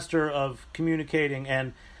the master of communicating,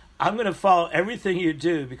 and I'm going to follow everything you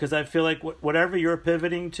do, because I feel like whatever you're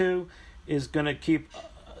pivoting to is going to keep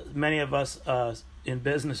many of us in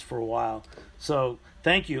business for a while. So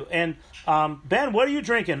thank you. And Ben, what are you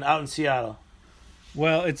drinking out in Seattle?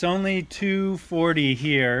 Well, it's only 2:40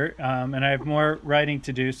 here, and I have more writing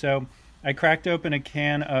to do. So I cracked open a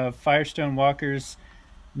can of Firestone Walker's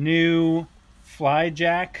new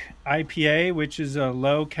Flyjack IPA, which is a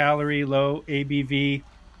low-calorie, low ABV,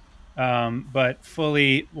 but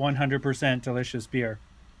fully 100% delicious beer.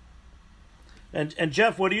 And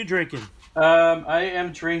Jeff, what are you drinking? I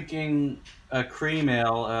am drinking a cream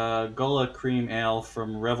ale, Gullah Cream Ale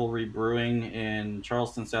from Revelry Brewing in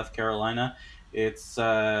Charleston, South Carolina. It's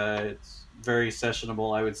very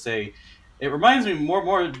sessionable, I would say. It reminds me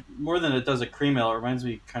more than it does a cream ale. It reminds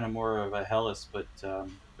me kind of more of a Helles, but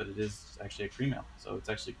it is actually a cream ale. So it's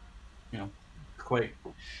actually, quite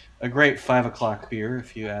a great 5 o'clock beer,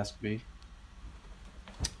 if you ask me.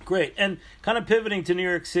 Great. And kind of pivoting to New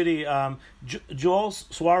York City, Joel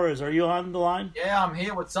Suarez, are you on the line? Yeah, I'm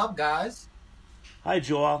here. What's up, guys? Hi,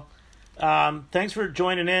 Joel. Thanks for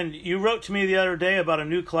joining in. You wrote to me the other day about a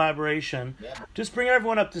new collaboration. Yeah. Just bring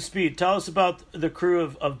everyone up to speed. Tell us about the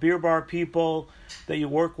crew of Beer Bar people that you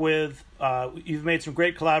work with. You've made some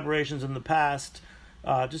great collaborations in the past.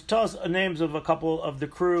 Just tell us names of a couple of the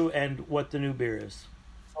crew and what the new beer is.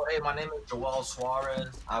 So, hey, my name is Joel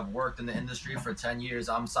Suarez. I've worked in the industry for 10 years.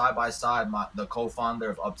 I'm side by side the co-founder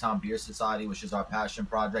of Uptown Beer Society, which is our passion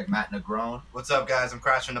project, Matt Negrone. What's up, guys? I'm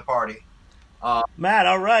crashing the party. Matt,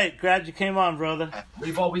 all right. Glad you came on, brother.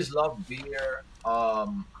 We've always loved beer,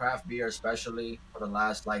 craft beer especially. For the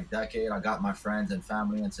last decade, I got my friends and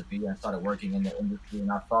family into beer and started working in the industry,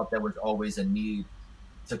 and I thought there was always a need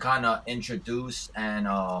to kind of introduce and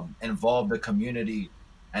involve the community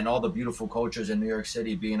and all the beautiful cultures in New York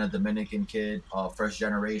City. Being a Dominican kid, first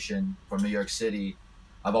generation from New York City,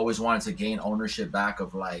 I've always wanted to gain ownership back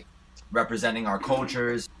of representing our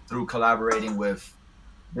cultures through collaborating with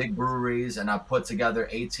big breweries, and I put together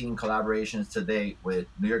 18 collaborations to date with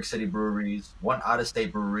New York City breweries, one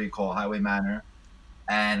out-of-state brewery called Highway Manor,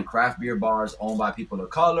 and craft beer bars owned by people of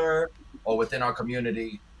color or within our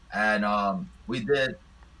community. And we came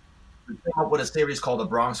up with a series called the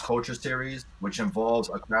Bronx Culture Series, which involves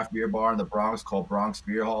a craft beer bar in the Bronx called Bronx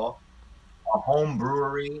Beer Hall, a home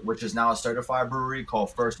brewery, which is now a certified brewery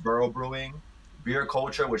called First Borough Brewing, Beer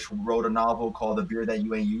Culture, which wrote a novel called The Beer That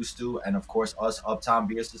You Ain't Used To, and of course us, Uptown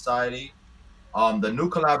Beer Society. The new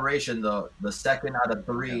collaboration, the second out of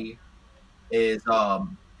 3, is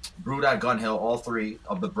brewed at Gun Hill, all 3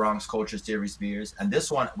 of the Bronx Culture Series beers. And this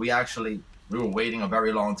one, we were waiting a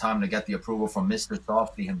very long time to get the approval from Mr.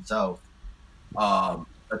 Softy himself.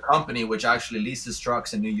 the company, which actually leases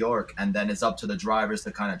trucks in New York, and then it's up to the drivers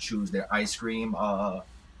to kind of choose their ice cream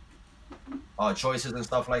choices and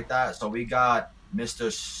stuff like that. So we got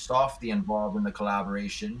Mr. Softy involved in the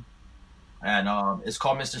collaboration, and it's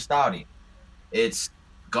called Mr. Stouty. It's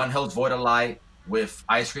Gun Hill's Void of Light with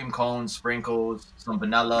ice cream cones, sprinkles, some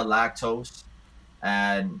vanilla, lactose,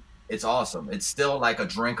 and it's awesome. It's still like a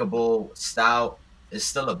drinkable stout. It's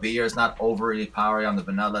still a beer. It's not overly powery on the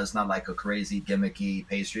vanilla. It's not like a crazy gimmicky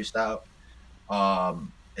pastry stout.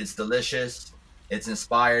 It's delicious. It's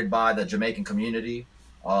inspired by the Jamaican community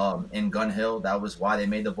in Gun Hill. That was why they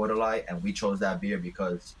made the Void of Light, and we chose that beer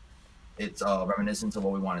because it's reminiscent of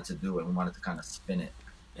what we wanted to do, and we wanted to kind of spin it.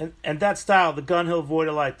 And that style, the Gun Hill Void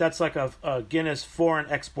of Light, that's like a Guinness foreign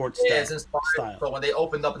export style. Yeah, it's inspired. So when they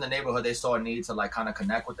opened up in the neighborhood, they saw a need to like kind of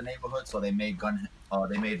connect with the neighborhood. So they made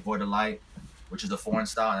Void of Light, which is a foreign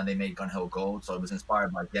style, and then they made Gun Hill Gold. So it was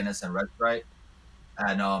inspired by Guinness and Red Stripe,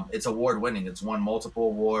 and it's award winning. It's won multiple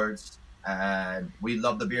awards, and we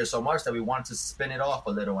love the beer so much that we wanted to spin it off a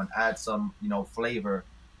little and add some, flavor.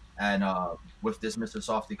 And with this Mr.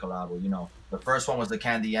 Softy collab, the first one was the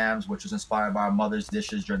Candy Yams, which was inspired by our mother's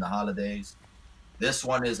dishes during the holidays. This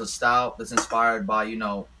one is a stout that's inspired by,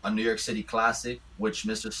 a New York City classic, which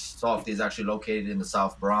Mr. Softy is actually located in the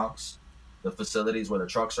South Bronx, the facilities where the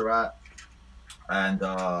trucks are at. And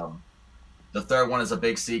the third one is a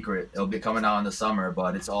big secret. It'll be coming out in the summer,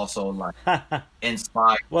 but it's also like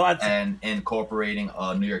inspired and incorporating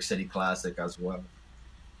a New York City classic as well.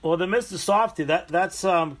 Well, the Mr. Softy, that's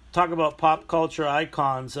talk about pop culture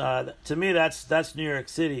icons. To me, that's New York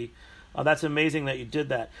City. That's amazing that you did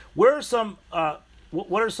that. Where are some?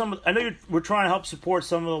 What are some? I know we're trying to help support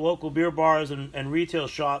some of the local beer bars and retail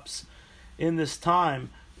shops in this time.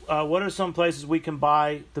 What are some places we can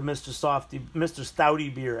buy the Mr.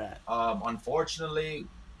 Stouty beer at? Unfortunately,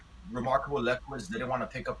 Remarkable Liquids didn't want to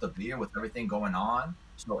pick up the beer with everything going on.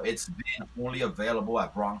 So it's been only available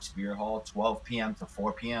at Bronx Beer Hall, 12 p.m. to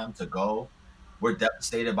 4 p.m. to go. We're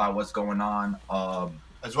devastated by what's going on.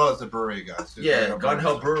 As well as the brewery guys. Yeah, Gun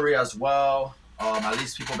Hill Brewery as well. At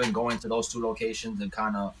least people have been going to those two locations and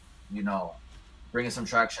kind of, bringing some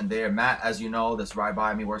traction there. Matt, as you know, that's right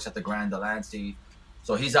by me, works at the Grand Delancey.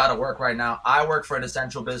 So he's out of work right now. I work for an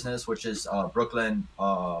essential business, which is Brooklyn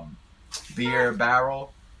Beer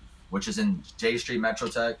Barrel, which is in J Street,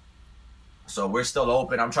 Metrotech. So we're still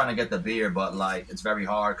open. I'm trying to get the beer, but it's very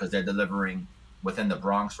hard because they're delivering within the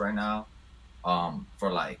Bronx right now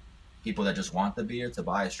for people that just want the beer to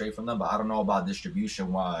buy it straight from them. But I don't know about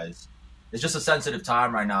distribution wise. It's just a sensitive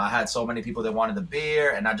time right now. I had so many people that wanted the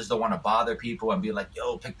beer, and I just don't want to bother people and be like,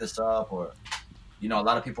 yo, pick this up. Or, a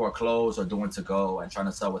lot of people are closed or doing to go and trying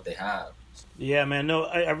to sell what they have. Yeah, man. No,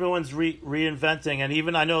 everyone's reinventing. And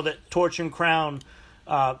even I know that Torch and Crown,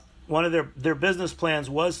 one of their business plans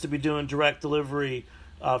was to be doing direct delivery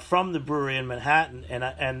from the brewery in Manhattan,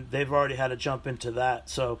 and they've already had to jump into that.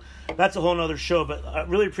 So that's a whole nother show. But I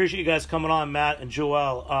really appreciate you guys coming on, Matt and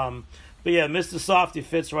Joel. But yeah, Mr. Softy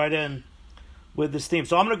fits right in with this team.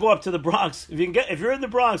 So I'm going to go up to the Bronx. If you're in the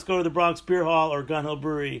Bronx, go to the Bronx Beer Hall or Gun Hill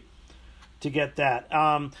Brewery to get that.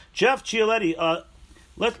 Jeff Chioletti,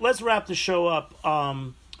 let's wrap the show up.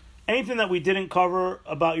 Anything that we didn't cover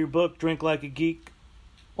about your book, Drink Like a Geek?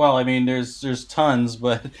 Well, I mean, there's tons,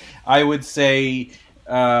 but I would say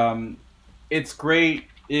it's great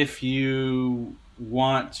if you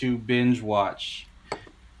want to binge watch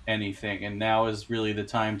anything, and now is really the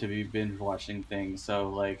time to be binge watching things.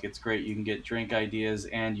 So, it's great. You can get drink ideas,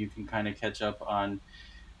 and you can kind of catch up on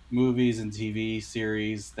movies and TV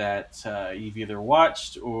series that you've either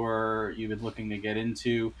watched or you've been looking to get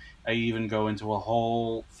into. I even go into a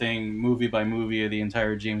whole thing, movie by movie, of the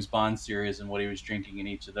entire James Bond series and what he was drinking in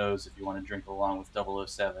each of those. If you want to drink along with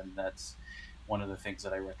 007, that's one of the things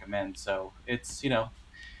that I recommend. So it's,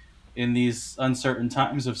 in these uncertain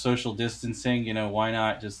times of social distancing, why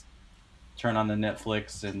not just turn on the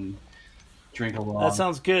Netflix and drink along? That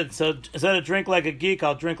sounds good. So instead of drink like a geek,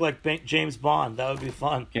 I'll drink like James Bond. That would be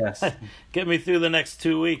fun. Yes. Get me through the next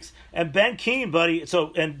 2 weeks. And Ben Keene, buddy.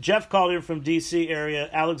 And Jeff called in from D.C. area,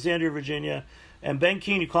 Alexandria, Virginia. And Ben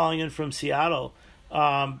Keene, you're calling in from Seattle.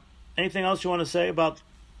 Anything else you want to say about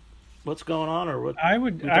what's going on, or what I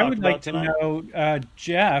would like to know,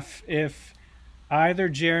 Jeff, if either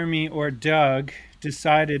Jeremy or Doug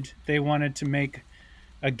decided they wanted to make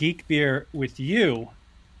a geek beer with you,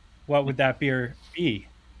 what would that beer be?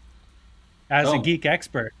 As a geek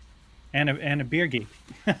expert and a beer geek.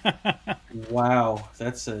 Wow,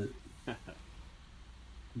 that's a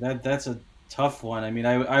tough one. I mean,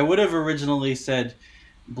 I would have originally said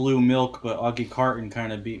Blue Milk, but Augie Carton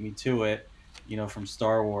kind of beat me to it, from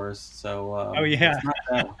Star Wars. So oh yeah, it's not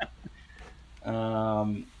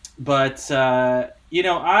But I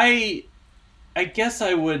guess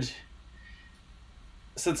I would,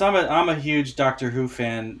 since I'm a huge Doctor Who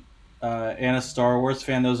fan and a Star Wars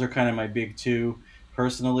fan. Those are kind of my big two.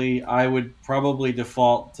 Personally, I would probably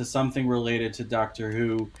default to something related to Doctor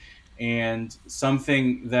Who and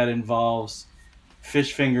something that involves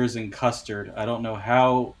fish fingers and custard. I don't know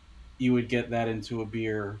how you would get that into a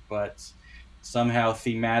beer, but somehow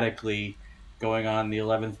thematically going on the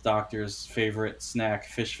 11th Doctor's favorite snack,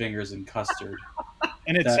 fish fingers and custard.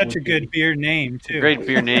 And it's such a good beer name, too. Great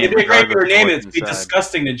beer name. It's a great beer name. It'd be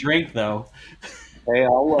disgusting to drink, though. Hey,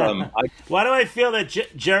 why do I feel that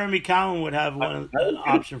Jeremy Cowan would have an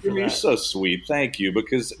option for that? You're so sweet. Thank you.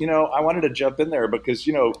 Because, I wanted to jump in there because,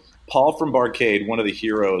 Paul from Barcade, one of the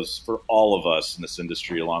heroes for all of us in this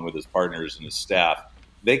industry, along with his partners and his staff,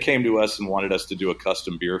 they came to us and wanted us to do a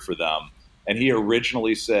custom beer for them. And he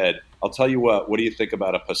originally said, I'll tell you what do you think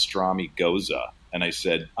about a pastrami goza? And I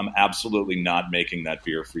said, I'm absolutely not making that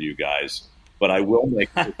beer for you guys, but I will make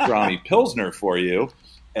a pastrami pilsner for you.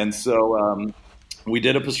 And so we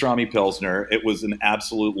did a pastrami pilsner. It was an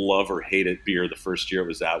absolute love or hate it beer the first year it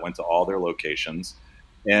was out. Went to all their locations.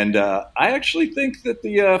 And I actually think that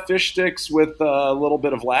the fish sticks with a little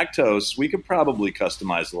bit of lactose, we could probably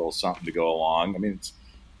customize a little something to go along. I mean,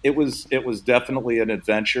 it was definitely an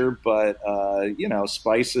adventure, but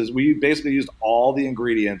spices. We basically used all the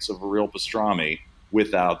ingredients of a real pastrami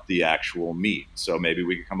without the actual meat. So maybe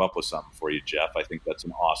we could come up with something for you, Jeff. I think that's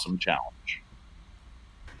an awesome challenge.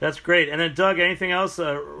 That's great. And then, Doug, anything else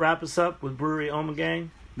wrap us up with Brewery Ommegang?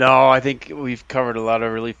 No, I think we've covered a lot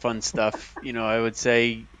of really fun stuff. I would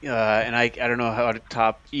say, and I don't know how to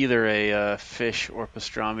top either a fish or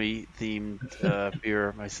pastrami themed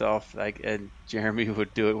beer myself. And Jeremy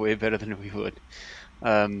would do it way better than we would.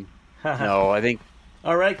 No, I think.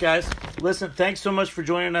 All right, guys. Listen, thanks so much for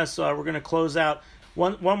joining us. We're going to close out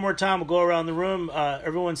one more time. We'll go around the room.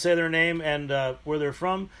 Everyone say their name and where they're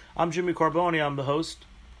from. I'm Jimmy Carboni. I'm the host.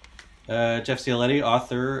 Jeff Cialetti,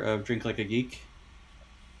 author of Drink Like a Geek.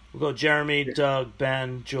 We'll go Jeremy, Doug,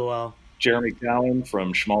 Ben, Joel. Jeremy Cowan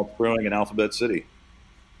from Schmaltz Brewing in Alphabet City.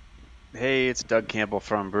 Hey, it's Doug Campbell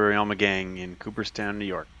from Brewery Ommegang in Cooperstown, New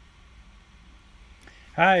York.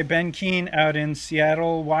 Hi, Ben Keene out in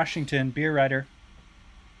Seattle, Washington, beer writer.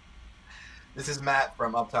 This is Matt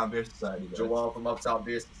from Uptown Beer Society. Guys. Joel from Uptown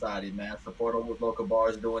Beer Society, man. Support all those local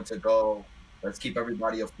bars doing to go. Let's keep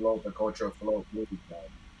everybody afloat, the culture afloat, please, man.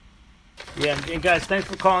 Yeah, and guys, thanks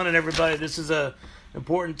for calling in, everybody. This is a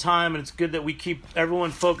important time, and it's good that we keep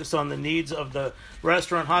everyone focused on the needs of the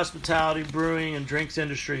restaurant, hospitality, brewing, and drinks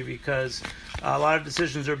industry, because a lot of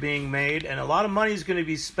decisions are being made, and a lot of money is going to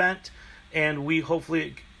be spent, and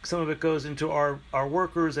hopefully some of it goes into our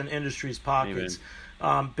workers and industry's pockets.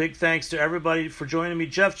 Big thanks to everybody for joining me.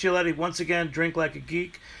 Jeff Cialetti, once again, Drink Like a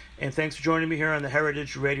Geek, and thanks for joining me here on the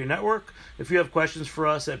Heritage Radio Network. If you have questions for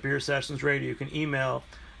us at Beer Sessions Radio, you can email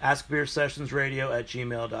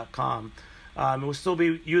askbeersessionsradio@gmail.com. We'll still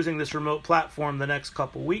be using this remote platform the next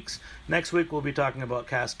couple weeks. Next week, we'll be talking about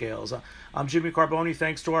cask ales. I'm Jimmy Carboni.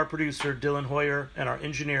 Thanks to our producer, Dylan Hoyer, and our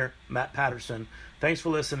engineer, Matt Patterson. Thanks for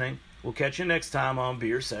listening. We'll catch you next time on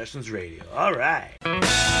Beer Sessions Radio. All right.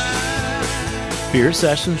 Beer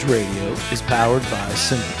Sessions Radio is powered by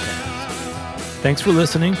Simplecast. Thanks for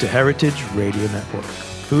listening to Heritage Radio Network,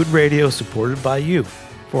 food radio supported by you.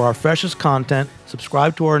 For our freshest content,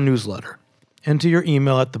 subscribe to our newsletter. Enter your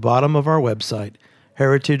email at the bottom of our website,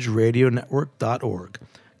 heritageradionetwork.org.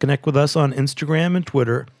 Connect with us on Instagram and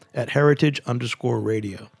Twitter at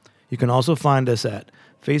heritage_radio. You can also find us at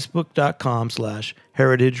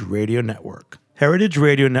facebook.com/Heritage Radio Network. Heritage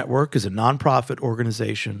Radio Network is a nonprofit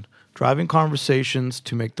organization driving conversations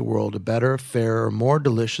to make the world a better, fairer, more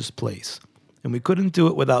delicious place. And we couldn't do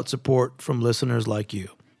it without support from listeners like you.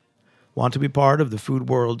 Want to be part of the food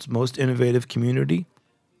world's most innovative community?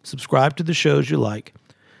 Subscribe to the shows you like.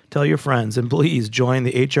 Tell your friends, and please join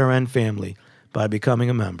the HRN family by becoming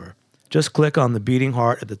a member. Just click on the beating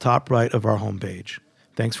heart at the top right of our homepage.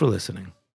 Thanks for listening.